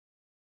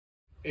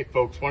Hey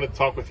folks, wanted to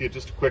talk with you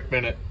just a quick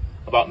minute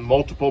about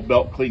multiple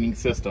belt cleaning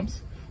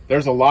systems.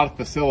 There's a lot of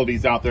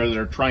facilities out there that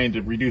are trying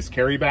to reduce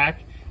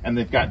carryback, and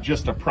they've got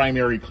just a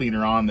primary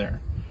cleaner on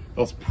there.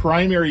 Those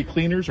primary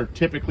cleaners are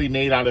typically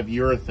made out of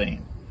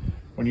urethane.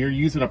 When you're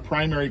using a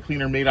primary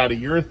cleaner made out of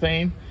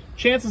urethane,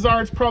 chances are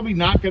it's probably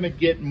not going to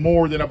get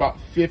more than about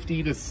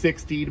 50 to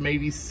 60 to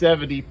maybe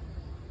 70%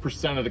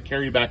 of the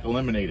carryback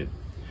eliminated.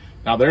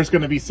 Now there's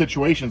going to be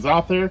situations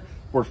out there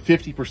where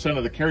 50%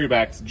 of the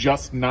carryback's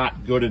just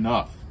not good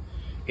enough.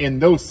 In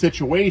those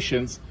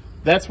situations,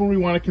 that's when we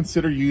want to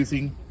consider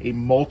using a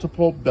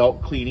multiple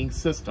belt cleaning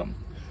system.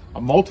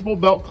 A multiple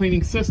belt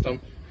cleaning system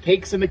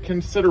takes into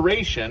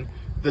consideration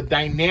the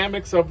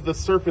dynamics of the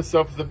surface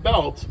of the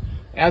belt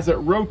as it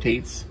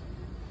rotates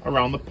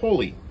around the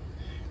pulley.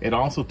 It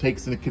also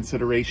takes into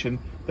consideration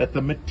that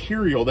the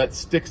material that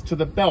sticks to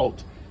the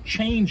belt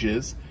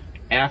changes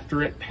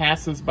after it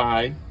passes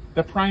by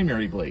the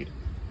primary blade.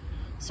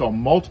 So a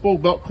multiple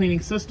belt cleaning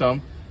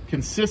system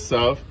consists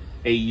of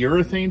a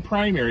urethane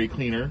primary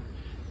cleaner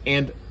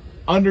and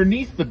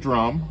underneath the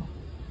drum,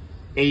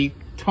 a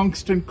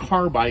tungsten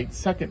carbide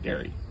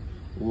secondary.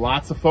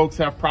 Lots of folks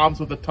have problems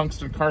with the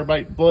tungsten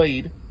carbide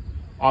blade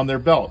on their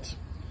belt.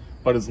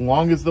 But as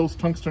long as those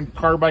tungsten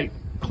carbide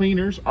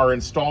cleaners are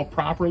installed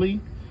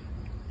properly,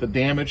 the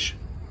damage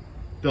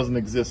doesn't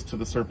exist to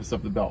the surface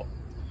of the belt.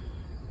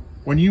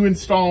 When you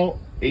install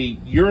a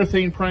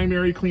urethane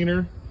primary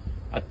cleaner,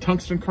 a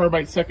tungsten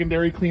carbide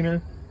secondary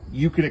cleaner,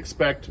 you can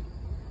expect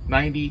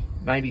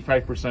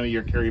 90–95% of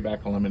your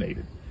carryback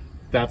eliminated.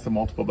 That's a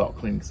multiple belt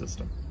cleaning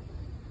system.